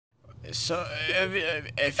So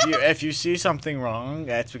if you see something wrong,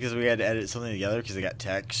 that's because we had to edit something together because I got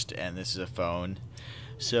text and this is a phone.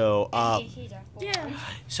 So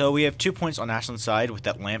so we have 2 points on Ashland's side with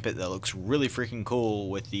that lampet that looks really freaking cool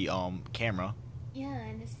with the camera. Yeah,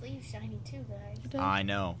 and the sleeve's shiny too, guys. I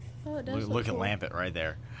know. Oh, it does Look at cool. lampet right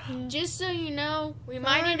there. Yeah. Just so you know, we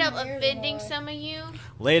might end up offending some of you.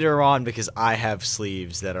 Later on, because I have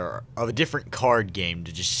sleeves that are of a different card game,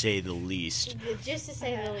 to just say the least. Just to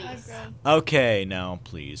say the least. Okay, now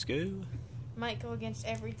please go. Might go against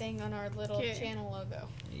everything on our little channel logo.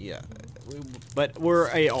 Yeah, but we're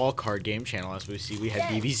a all card game channel, as we see. We had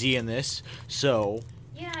DBZ in this, so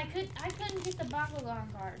Yeah, I couldn't get the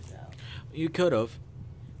Bakugan cards though. you could have.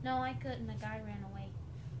 No, I couldn't. The guy ran away.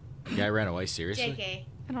 The guy ran away. Seriously? JK.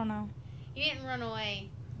 I don't know. He didn't run away,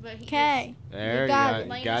 but he. Okay. There, got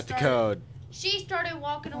you got the code. She started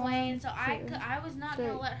walking away, and so I was not three.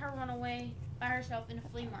 gonna let her run away by herself in a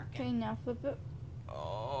flea market. Okay, now flip it.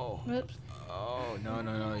 Oh. Whoops. Oh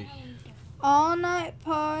no. All night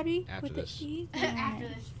party After with this. the E. After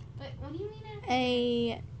this. But what do you mean after?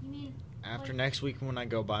 A You mean After next week when I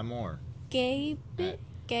go buy more. Gabbit.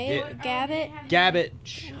 Gabbit.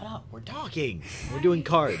 Shut up. We're talking. We're doing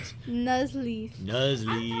cards. Nuzleaf. I'm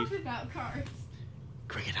Nuzleaf. talking about cards.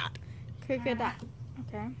 Cricket hot. Cricket.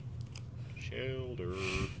 Okay.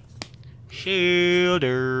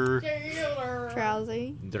 Shielder.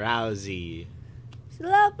 Drowsy. Drowsy.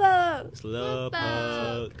 Slowpoke.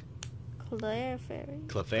 Slowpoke. Clefairy.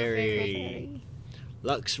 Clefairy.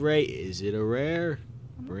 Luxray. Is it a rare?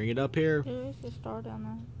 Bring it up here. There's a star down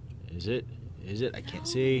there. Is it? Is it? I can't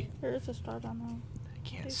see. There's a star down there. I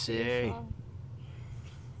can't There's a see. star.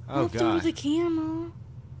 Oh Through god. the camera.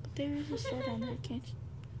 But there is a star down there. Can't you?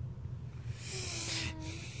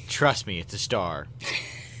 Trust me, it's a star.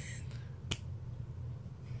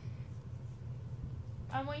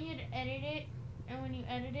 I want you to edit it, and when you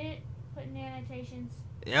edit it, put in the annotations.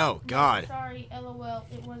 Oh god. Sorry, LOL.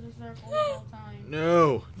 It was a circle the whole time.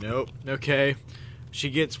 No. Nope. Okay. She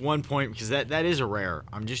gets 1 point because that is a rare.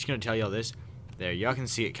 I'm just gonna tell y'all this. There, y'all can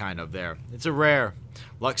see it kind of there. It's a rare.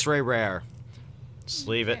 Luxray rare.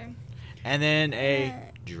 Sleeve it. And then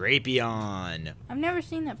a Drapion. I've never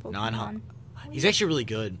seen that Pokemon. Non-hot. He's actually really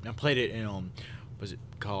good. I played it in what's it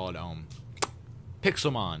called?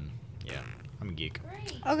 Pixelmon. Yeah, I'm a geek.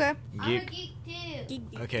 Great. Okay. I'm a geek too.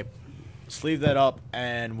 Okay, sleeve that up,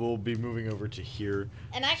 and we'll be moving over to here.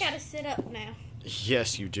 And I gotta sit up now.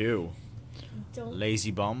 Yes, you do. Don't. Lazy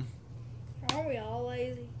bum. Are we all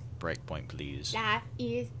lazy? Breakpoint, please. Life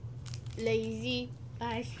is lazy.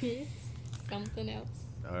 Life is something else.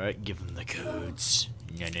 All right, give them the codes.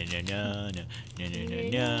 No no no no no no no no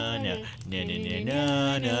no no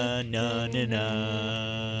no no no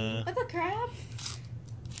no. That's a crab?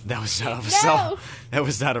 That was not a song. That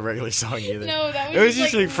was not a regular song either. No, that was It was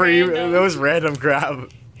just, usually like, free. random. That was random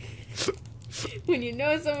crap. When you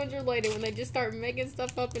know someone's related, when they just start making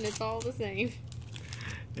stuff up and it's all the same.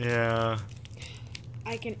 Yeah.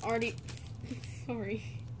 I can already. Sorry.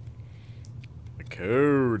 The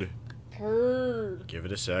code. Curd. Give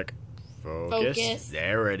it a sec. Focus. Focus.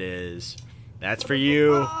 There it is. That's for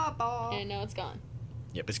you. And now it's gone.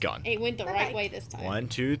 Yep, it's gone. It went the right way this time. 1,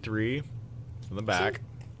 2, 3. On the back.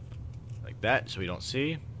 Like that, so we don't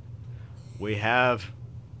see. We have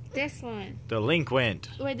This one. delinquent.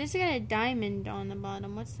 Wait, this got a diamond on the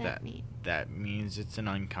bottom. What's that mean? That means it's an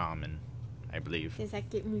uncommon, I believe. Does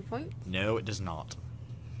that get me points? No, it does not.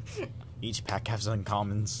 Each pack has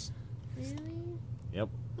uncommons. Really? Yep.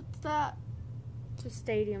 What's that? It's a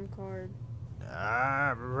stadium card.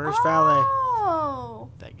 Ah, reverse valley. Oh.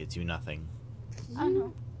 That gets you nothing. I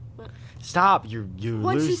know. Stop! You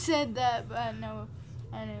Once you lose. said that, but I knew.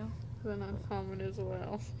 It's an uncommon as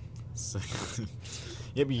well.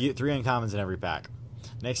 Yep, you get 3 uncommons in every pack.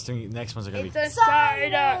 Next ones are gonna It's be a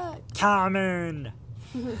Psyduck! common.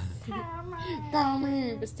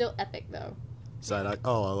 Common! But still epic, though. Psyduck.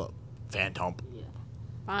 Oh, I love Phantom.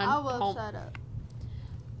 I love Psyduck.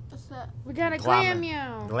 What's that? We got a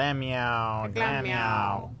Glameow. Glameow.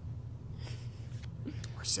 Glameow.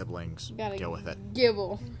 We're siblings. We got a Deal with it.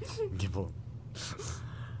 Gibble. Gibble.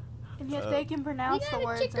 And yet they can pronounce the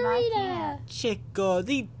words and I Chikorita. can't.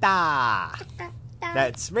 Chikorita.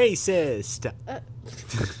 That's racist.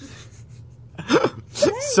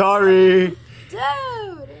 Sorry.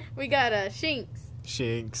 Dude! We got a Shinx.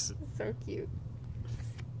 Shinx. So cute.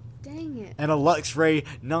 Dang it. And a Luxray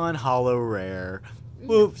non-hollow rare.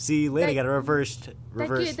 Whoopsie. Lady got a reversed.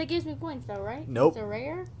 That gives me points, though, right? Nope. It's a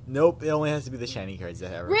rare? Nope. It only has to be the shiny cards that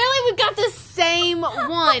have. Really? We've got the same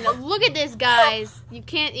one. Look at this, guys. You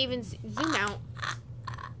can't even zoom out.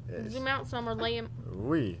 Zoom out some or lay him.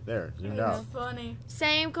 There, zoomed out. Funny.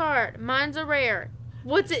 Same card. Mine's a rare.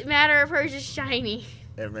 What's it matter if hers is shiny?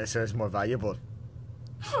 It makes hers more valuable.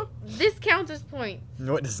 This counts as points.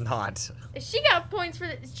 No, it does not. She got points for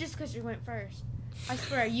this. It's just because you went first. I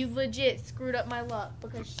swear, you legit screwed up my luck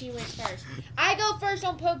because she went first. I go first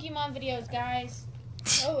on Pokemon videos, guys.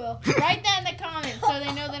 Oh well. Write that in the comments so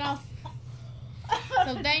they know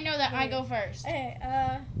that I go first. Hey,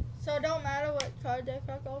 so it don't matter what card deck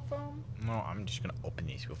I go from? No, I'm just gonna open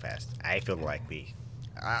these real fast. I feel like we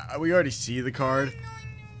already see the card.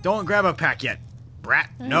 Don't grab a pack yet,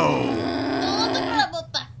 brat. No.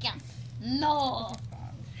 No.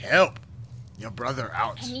 Help your brother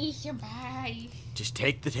out. I need your body. Just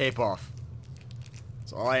take the tape off.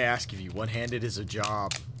 That's all I ask of you. One-handed is a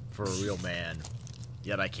job for a real man.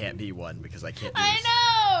 Yet I can't be one because I can't do this.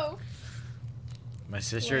 I know. My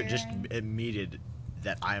sister just admitted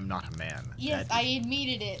that I am not a man. Yes, I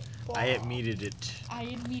admitted it. I admitted it. I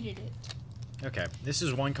admitted it. Okay, this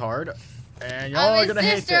is one card, and y'all are gonna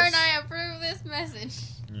hate this. My sister and I approve this message.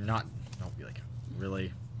 You're not. Don't be like,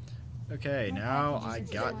 really. Okay, now I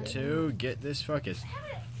got to get this focus.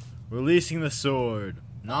 Releasing the sword.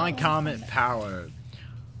 Non-combat power.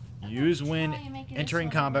 Use when entering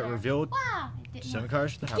combat. Revealed 7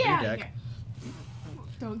 cards from the top of your deck.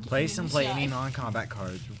 Place and play any non-combat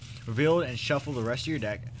cards. Revealed and shuffle the rest of your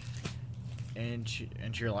deck into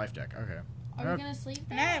your life deck. Okay. Are we gonna sleep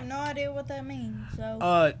And I have no idea what that means.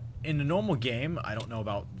 So. In the normal game, I don't know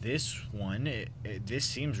about this one. This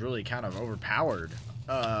seems really kind of overpowered.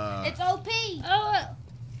 It's OP. Oh,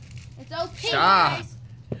 it's OP, Stop. guys.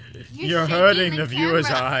 You're hurting the viewer's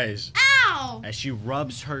eyes. Ow! As she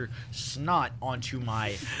rubs her snot onto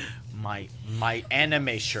my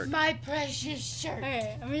anime shirt. My precious shirt.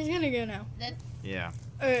 Okay, I'm just gonna go now. Yeah.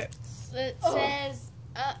 It says,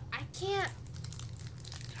 I can't.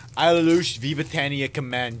 Alush Vibatania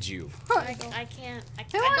commands you. I can't.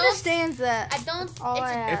 Who understands that? I don't. All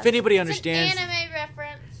I ask. If anybody It's understands, an anime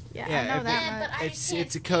reference. Yeah, Yeah, I know if that Yeah, much. but I it's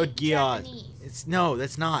can't a code speak Gion. Japanese. No,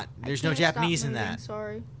 that's not. There's no Can't stop Japanese in moving, that.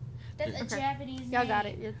 Sorry. That's a Okay. Japanese name. Y'all got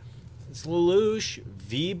it. Yeah. It's Lelouch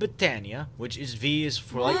V Britannia, which is V is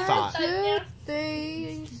for like 5. Good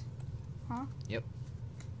things.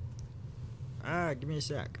 Give me a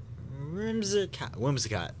sec. Whimsicott.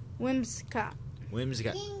 Whimsicott. Whimsicott.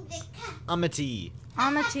 Whimsicott. Amity.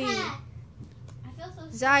 Amity. I feel so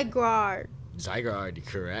Zygarde. Zygarde,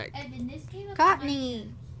 correct. Evan, this came up Cottony.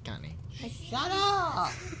 Connie. Shut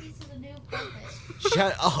up!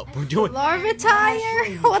 Shut up. We're doing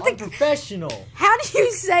Larvatire? What the? professional. How do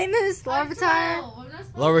you say this? Larvatire?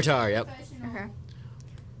 Larvatire, yep. Okay.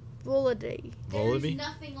 Volody. There's Volibee?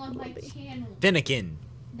 nothing on my channel. Finnegan.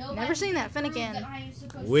 Never seen that. Finnegan.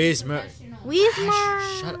 Whismer.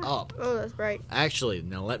 Weezmer. Shut up. Oh, that's right. Actually,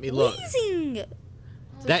 now let me look. Wheezing.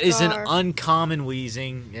 That is an Scar. uncommon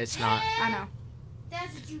wheezing. It's not. I know.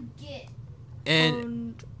 That's what you get.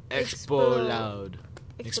 And explode.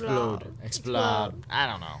 Explode. Explode. I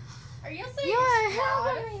don't know. Are you saying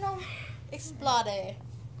explode?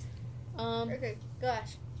 Okay,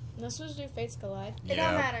 gosh. Let's just do Fates Collide. It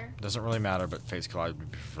don't matter. Doesn't really matter, but Fates Collide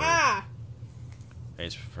would be preferred. Ah!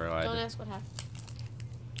 Fates Collide. Don't ask what happened.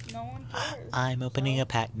 No one cares. I'm opening a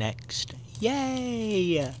pack next.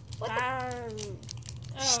 Yay!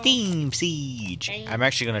 Steam Siege. I'm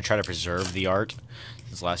actually going to try to preserve the art.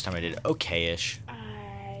 Since last time I did okay-ish.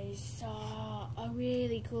 I saw a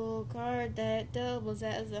really cool card that doubles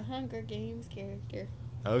as a Hunger Games character.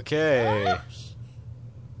 Okay.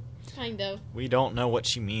 Kind of. We don't know what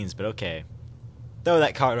she means, but okay. Throw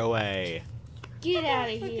that card away. Get out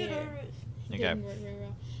of here. Okay. Didn't work very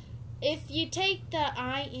well. If you take the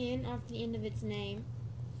I-N off the end of its name,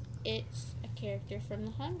 it's a character from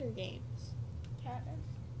the Hunger Games.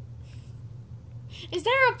 Is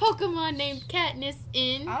there a Pokemon named Katniss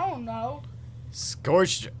in I don't know.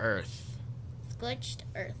 Scorched Earth. Scorched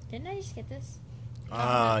Earth? Didn't I just get this?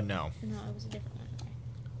 No. No, it was a different one.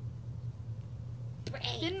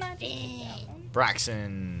 Didn't I just get that one?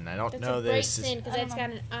 Braxton. I don't That's know a this. Braixen because I don't it's got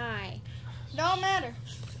an I. Don't matter.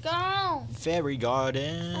 Go on. Fairy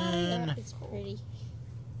Garden. It's pretty.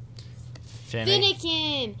 Finnick.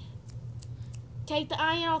 Finnegan! Take the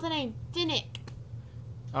I-N off the name. Finnick.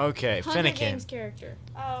 Okay, Hunger Finnegan. Games character.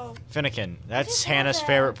 Oh. Finnegan. That's just Hannah's love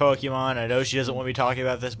that. favorite Pokemon. I know she doesn't want me talking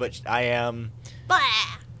about this, but I am.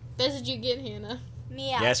 That's what you get, Hannah.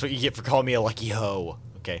 Meow. Yeah, that's what you get for calling me a lucky hoe.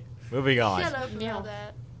 Okay, moving on. Shut up Meow. about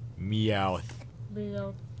that. Meowth.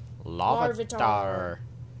 Leo. Larvitar.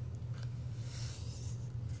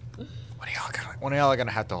 One of y'all are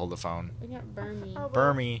gonna have to hold the phone. We got Burmy. Oh,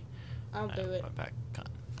 Burmy. I'll do it. Back.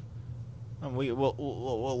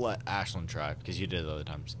 We'll let Ashlyn try because you did it the other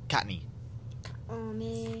times. Cottony. Oh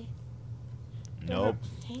me. Nope.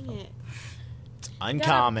 Dang it.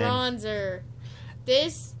 Uncommon. Got a bronzer.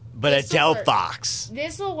 This. But a This'll work. Delphox.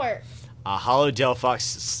 This will work. A hollow Delphox.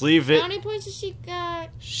 Sleeve it. How many points has she got?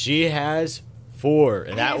 She has 4,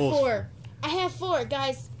 and I that have will. 4. I have 4,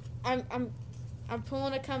 guys. I'm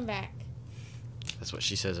pulling a comeback. That's what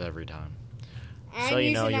she says every time. I'm So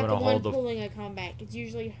you know usually you not the want to one hold the. pulling a comeback. It's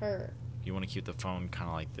usually her. You want to keep the phone kind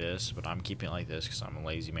of like this, but I'm keeping it like this because I'm a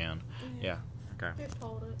lazy man. Yeah. Okay. Just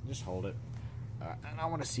hold it. Just hold it. And I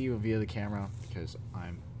want to see you via the camera because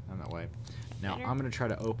I'm that way. Now Better? I'm gonna try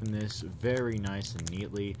to open this very nice and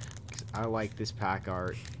neatly because I like this pack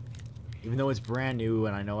art. Even though it's brand new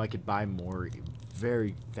and I know I could buy more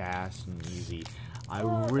very fast and easy, I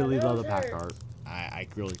really love the pack art. I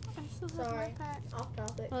really. I still have Sorry. my pack. Off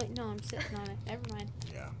topic. Oh, no, I'm sitting on it. Never mind.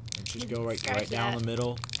 Yeah. And just go right Scratch down that. the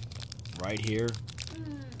middle, right here.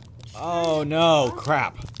 Oh no!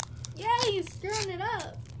 Crap. Yeah, you're screwing it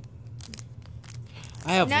up.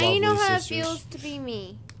 I have Now lovely you know how sisters. it feels to be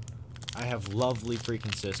me. I have lovely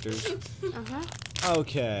freaking sisters. Uh-huh.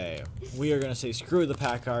 Okay, we are gonna say screw the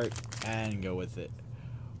pack art and go with it.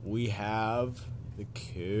 We have the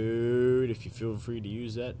code. If you feel free to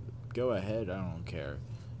use that, go ahead. I don't care.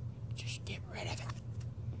 Just get rid of it.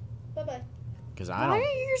 Bye-bye. Cause I Why don't.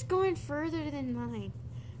 are yours going further than mine?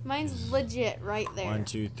 Mine's legit right there. 1,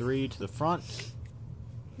 2, 3 to the front.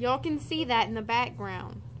 Y'all can see that in the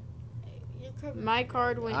background. My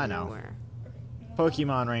card went I know. nowhere.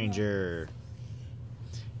 Pokemon Ranger.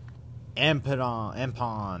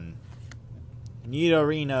 Empon.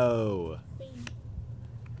 Nidorino.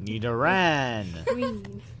 Nidoran.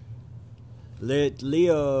 Green.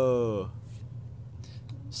 Leo.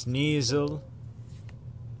 Sneasel.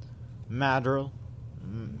 Madrill.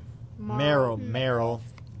 Meryl.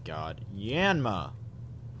 God. Yanma.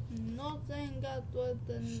 Nothing got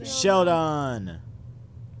within Sheldon. I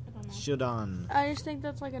don't know. Sheldon. I just think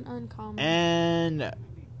that's like an uncommon. And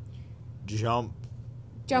Jump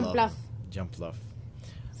Jumpluff. Jumpluff.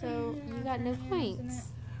 So, you got no points.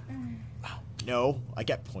 No, I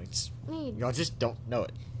get points. Need. Y'all just don't know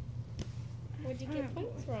it. Where'd you get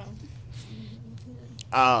points from?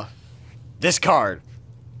 This card.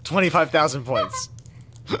 25,000 points.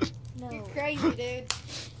 No. You're crazy, dude.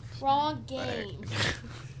 Wrong game.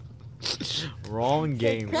 Wrong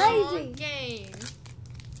game. Wrong game.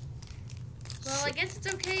 Well, I guess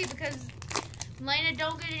it's okay because Lena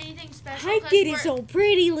don't get anything special. I 'cause get it we're- so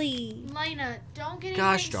prettily. Lena, don't get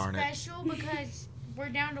Gosh anything darn it. special because we're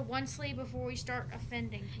down to 1 sleeve before we start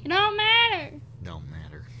offending It people. don't matter. Don't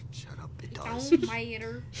matter. Shut up. It does. Don't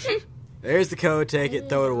matter. There's the code. Take it.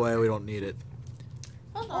 Throw it away. We don't need it.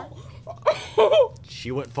 Hold on.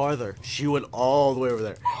 She went farther. She went all the way over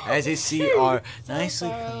there. As you see, our nicely. So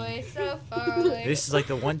far away, so far away. This is like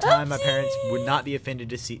the one time my parents would not be offended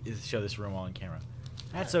to show this room on camera.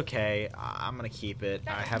 That's okay. I'm gonna keep it.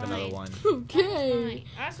 I That's have another fine. one. Okay.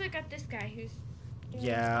 I also got this guy who's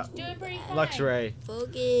Yeah. doing pretty fine. Luxray.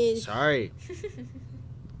 Focus. Sorry.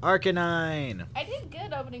 Arcanine. I did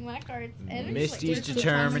good opening my cards. And it's Misty's like-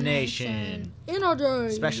 determination.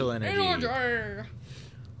 Energy. Special energy. Order.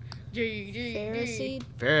 G. Pharisee.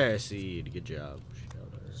 Pharisee. Good job.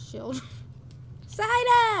 Shield.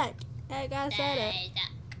 Psyduck. I got Psyduck.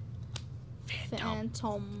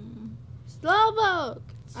 Phantom. Slowpoke.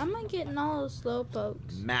 I'm not getting all the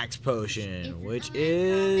Slowpokes. Max Potion, which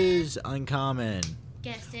is uncommon.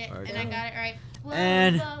 Guessed it, Okay. and I got it right. Whoa,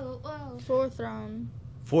 And- whoa. Fourth round.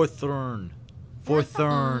 Fourth Thorn.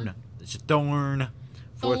 It's a thorn.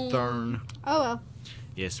 Fourth Thorn. Oh well.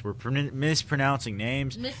 Yes, we're mispronouncing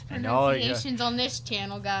names. And all Mispronunciations on this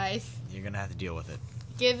channel, guys. you're gonna have to deal with it.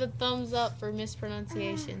 Give a thumbs up for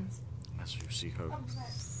mispronunciations. That's what you see how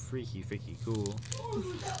freaky cool.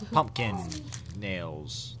 Pumpkin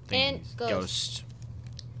nails. And Thingies. ghost.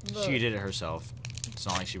 Look. She did it herself. It's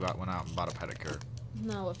not like she went out and bought a pedicure.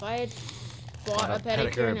 No, if I had bought a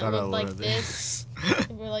pedicure and it bought a looked like load of this,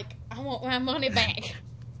 we're like, I want my money back.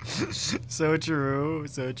 So true.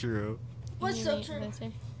 So true. What's so true?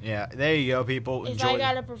 Yeah, there you go, people. If Enjoy. I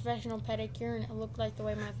got a professional pedicure and it looked like the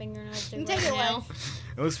way my fingernails do Take right it away. now.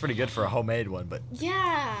 It looks pretty good for a homemade one, but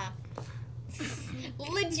Yeah.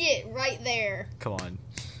 Legit, right there. come on.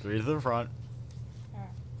 3 to the front.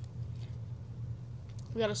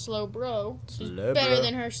 We got a slow bro. She's Slow better bro.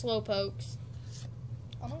 than her slow pokes.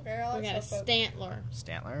 I don't care. I We got a Stantler.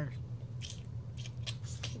 Stantler.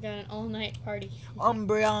 We got an all-night party.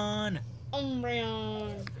 Umbreon.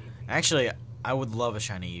 Umbreon. Actually, I would love a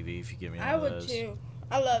shiny Eevee if you give me one I of would those. too.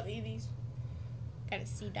 I love Eevees. Got a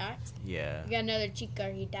C-Dot. Yeah. We got another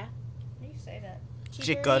Chikorita. say that.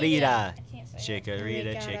 Chikorita. I can't say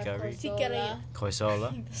Chikorita. Chikorita.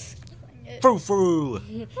 Coisola. it. Frou-frou.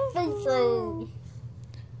 Frou-frou.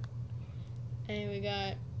 And we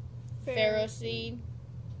got Pharaoh Seed.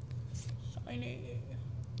 Shiny.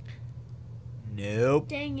 Nope.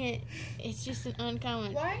 Dang it. It's just an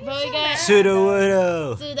uncommon. Why are you But so we got mad?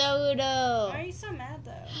 Sudowoodo. Why Sudowoodo. are you so mad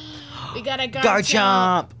though? We got a Garchomp.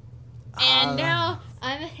 Garchomp. And now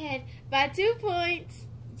I'm ahead by 2 points.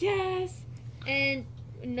 Yes. And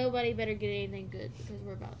nobody better get anything good because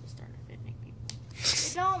we're about to start offending people.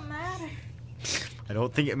 It don't matter. I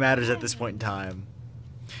don't think it matters at this point in time.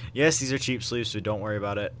 Yes, these are cheap sleeves, so don't worry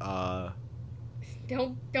about it.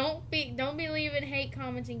 Don't be leaving hate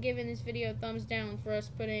comments and giving this video a thumbs down for us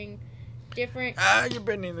putting different. You're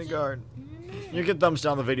bending the guard. You can thumbs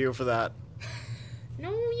down the video for that. No,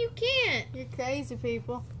 you can't. You're crazy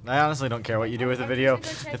people. I honestly don't care what you do with the video.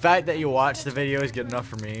 The fact that you watch the video is good enough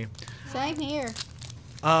for me. Same here.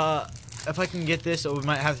 If I can get this, we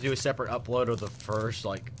might have to do a separate upload of the first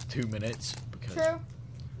like 2 minutes because True.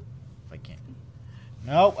 I can't.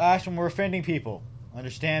 Nope, Ashton, we're offending people.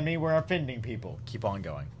 Understand me? We're offending people. Keep on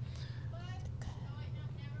going.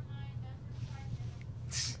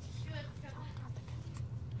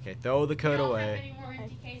 Okay, throw the code away.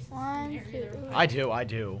 One, two. I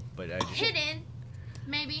do, but I just. Hidden,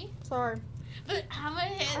 maybe. Sorry. But I'm gonna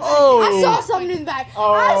hit. Oh! I saw something in the back.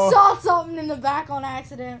 Oh. I saw something in the back on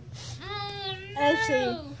accident. No.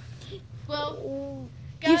 Actually. Well,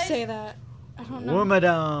 You guys, say that. I don't know.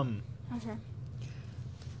 Wormadam. Okay.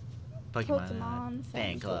 Pokemon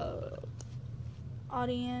fan club.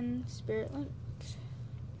 Audion, Spirit Link.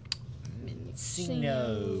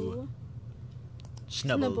 Mincino.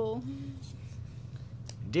 Snubble.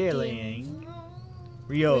 Deerling.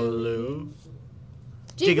 Riolu.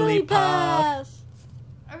 Jigglypuff. Jigglypuff.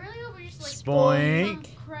 I really hope we just like Spoink. some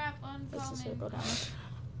crap Let's just uncommon. go down.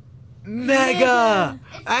 Mega!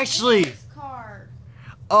 It's Actually, this card.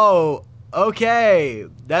 oh, okay.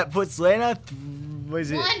 That puts Lena, what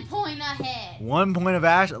is it? 1 point ahead. 1 point of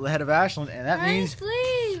ahead of Ashlyn, and that means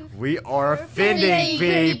Please. we are offending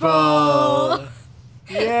offending people.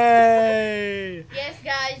 Yay! Yes,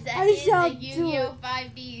 guys, that I is shall the do Yu-Gi-Oh! it.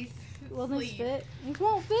 5Ds. Will this Please. fit? It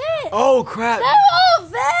won't fit. Oh crap! They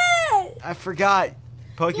won't fit. I forgot.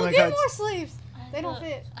 We'll Pokemon get cards. more sleeves. They don't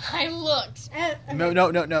fit. I looked. No.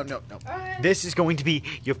 This is going to be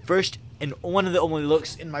your first and one of the only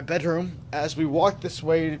looks in my bedroom. As we walk this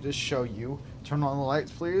way to show you. Turn on the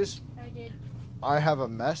lights, please. I did. I have a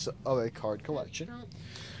mess of a card collection. Don't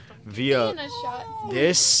Via a shot.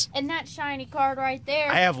 this, And that shiny card right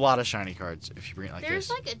there. I have a lot of shiny cards. If you bring it like There's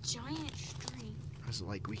this, like a giant string. so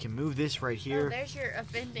like we can move this right Oh, here. there's your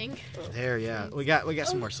offending. There, yeah. We got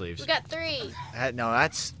some more sleeves. We got 3. No,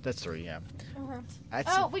 that's 3. Yeah. That's,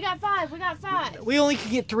 Oh, we got 5. We got 5. we only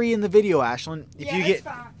can get 3 in the video, Ashlyn. If you get,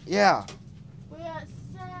 yeah, We got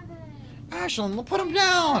 7. Ashlyn, we'll put them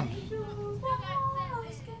down.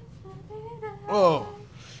 Oh,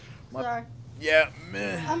 Sorry. yeah,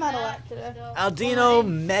 man. I'm out of whack today. Aldino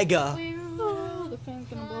Mega. Oh, the fan's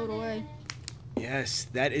gonna blow it away. Yes,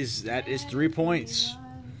 that is 3 points.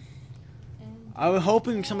 I'm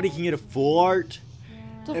hoping somebody can get a full art.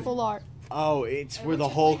 It's a full art. Oh, it's where the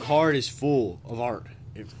whole card is full of art.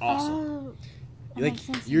 It's awesome. Oh, that Like makes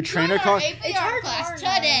sense. your trainer card. It's our class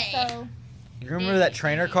today. So, You remember that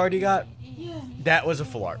trainer card you got? yeah. That was a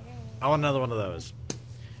full art. I want another one of those.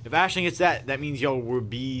 If Ashlyn gets that, that means y'all will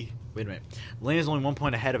be. Wait a minute. Lena's only 1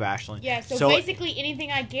 point ahead of Ashlyn. Yeah, so basically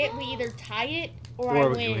anything I get, we either tie it or I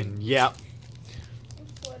we win. Yep. I'm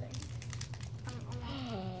sweating.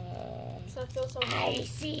 So I feel so I heavy.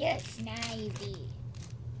 see a Snivy.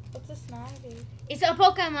 What's a snivy? It's a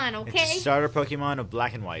Pokemon, It's okay? a starter Pokemon of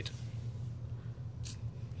black and white.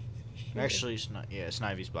 Actually,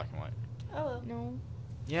 Snivy's black and white. Oh. No,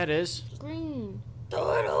 Yeah, it is. green.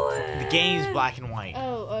 Throw it away. The game's black and white.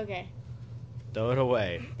 Oh, okay. Throw it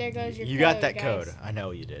away. There goes your You code, got that guys. code. I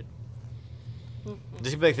know you did. Mhm.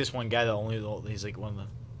 This could be like this one guy that he's like one of the.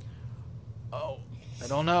 Oh, I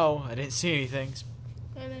don't know. I didn't see anything.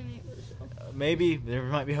 I didn't either, so. Maybe there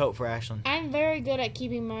might be hope for Ashlyn. I'm very good at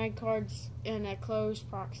keeping my cards in a close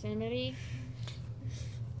proximity.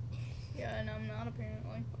 Yeah, and I'm not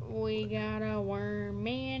apparently. We got a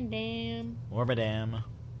Wormadam. Or Madame.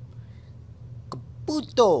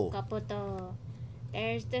 Caputo. Caputo.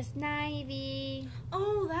 There's the Snivy.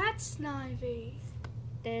 Oh, that's snivy.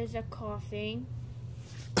 There's a coughing.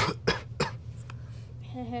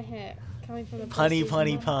 Coming from the Punny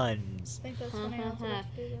pussy. puns. I think that's funny. I was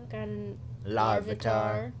about to do that. Got an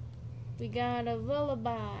Larvitar. We got a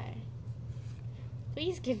Lullaby.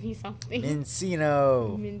 Please give me something.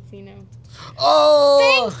 Mincino. Mincino.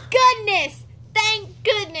 Oh! Thank goodness! Thank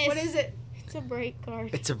goodness! What is it? It's a break card.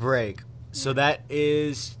 It's a break. So that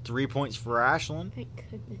is 3 points for Ashlyn. Thank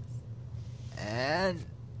goodness. And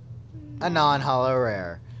a non-hollow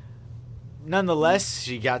rare. Nonetheless,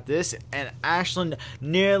 she got this, and Ashlyn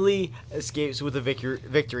nearly escapes with a victory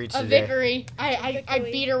today. A victory. I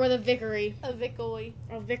victory. beat her with a victory. A Vickoly.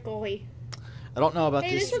 A victory. I don't know about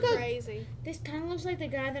Hey, this. this looks Crazy. This kind of looks like the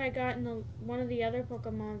guy that I got in one of the other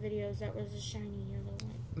Pokemon videos that was a shiny yellow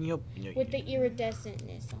one. Yep. With the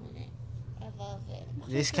iridescentness on it. I love it.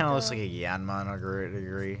 This kind of looks like a Yanmon, I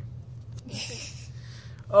agree.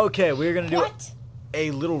 Okay, we're going to do What? a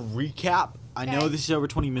little recap. I know this is over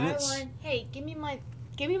 20 minutes. Hey, give me my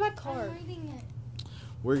card. I'm reading it.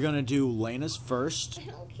 We're going to do Lena's first. I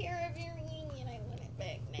don't care if you're reading it. I want it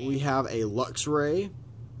back now. We have a Luxray,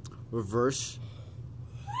 reverse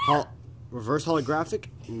holographic,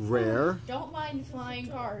 rare, Don't mind flying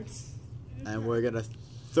cards. and we're going to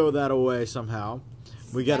throw that away somehow.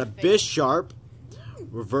 We got a Bisharp,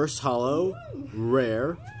 reverse hollow,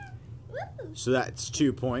 rare, so that's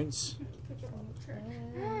 2 points.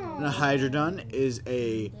 And a Hydrodon is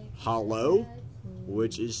a hollow,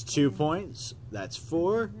 which is 2 points. That's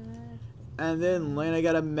 4. And then Lena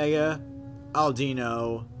got a Mega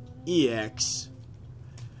Aldino EX,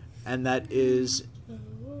 and that is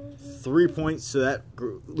 3 points. So that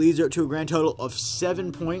leads her to a grand total of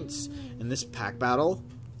 7 points in this pack battle.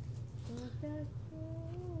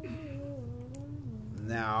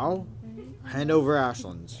 Now, hand over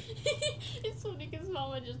Ashlyn's. It's funny because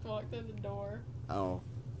Mama just walked in the door. Oh.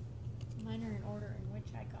 Mine are in order in which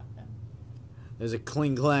I got them. There's a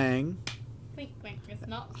Kling Clang Wink, wink. It's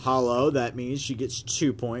not. hollow. That means she gets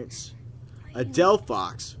 2 points. A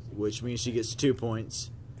Delphox, which means she gets 2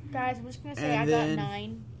 points. Guys, I'm just going to say And I then- got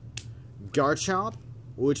 9. Garchomp,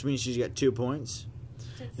 which means she's got 2 points.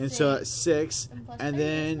 And so that's 6. And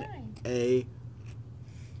then a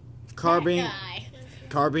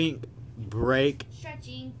Carbink Break,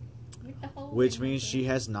 Stretching. With the whole which thing means right she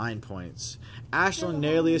has 9 points. Ashlyn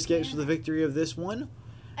narrely escapes with the victory of this one.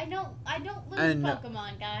 there. I don't lose And-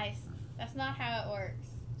 Pokemon, guys. That's not how it works.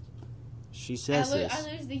 She says this.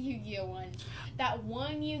 I lose the Yu-Gi-Oh one. That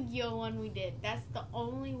one Yu-Gi-Oh one we did. That's the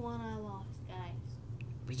only one I lost, guys.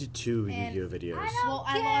 We did 2 And Yu-Gi-Oh videos. Well,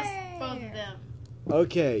 I lost both of them.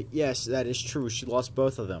 Okay, yes, that is true. She lost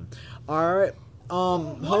both of them. Alright,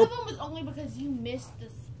 One of hope... them was only because you missed the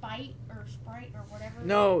Sprite or whatever.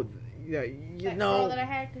 No, yeah, That girl that I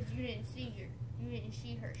had because you didn't see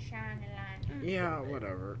her shining light. Yeah,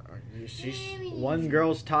 whatever. One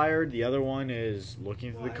girl's tired, the other one is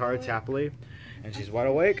looking through the cards happily, and she's wide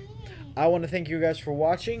awake. I want to thank you guys for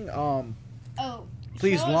watching. Oh,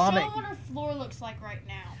 Please, show Lama- them what her floor looks like right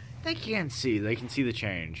now. They can't see. They can see the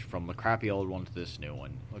change from the crappy old one to this new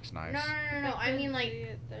one. Looks nice. No. I mean,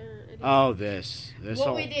 like, Oh, this. what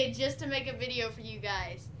all- we did just to make a video for you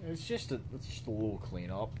guys. It's just a little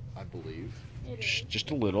cleanup, I believe. It is.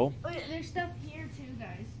 Just a little. There's stuff here too,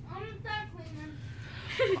 guys. I'm not cleaning.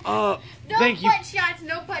 No Thank you.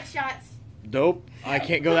 No butt shots. Nope. I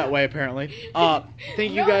can't go that way apparently.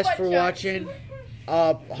 Thank you No guys butt for shots. watching.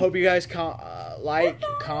 Hope you guys like,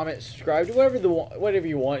 comment, subscribe, do whatever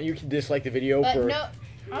you want. You can dislike the video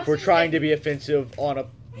for trying to be offensive on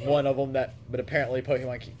one of them but apparently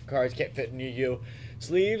Pokemon cards can't fit in Yu-Gi-Oh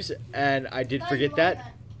sleeves, and I did forget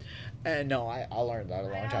that. And no, I learned that a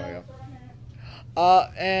long time ago.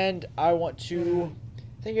 And I want to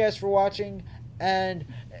thank you guys for watching, and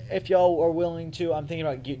if y'all are willing to, I'm thinking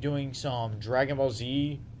about doing some Dragon Ball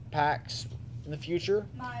Z packs in the future.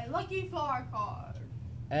 My lucky flower card.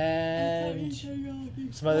 And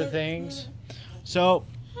some other things. So,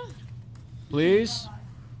 please,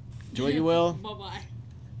 do what you will, Bye-bye.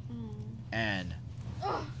 and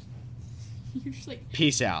You're just like...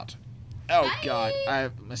 peace out. Oh, Bye.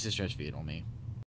 God. My sister has feet on me.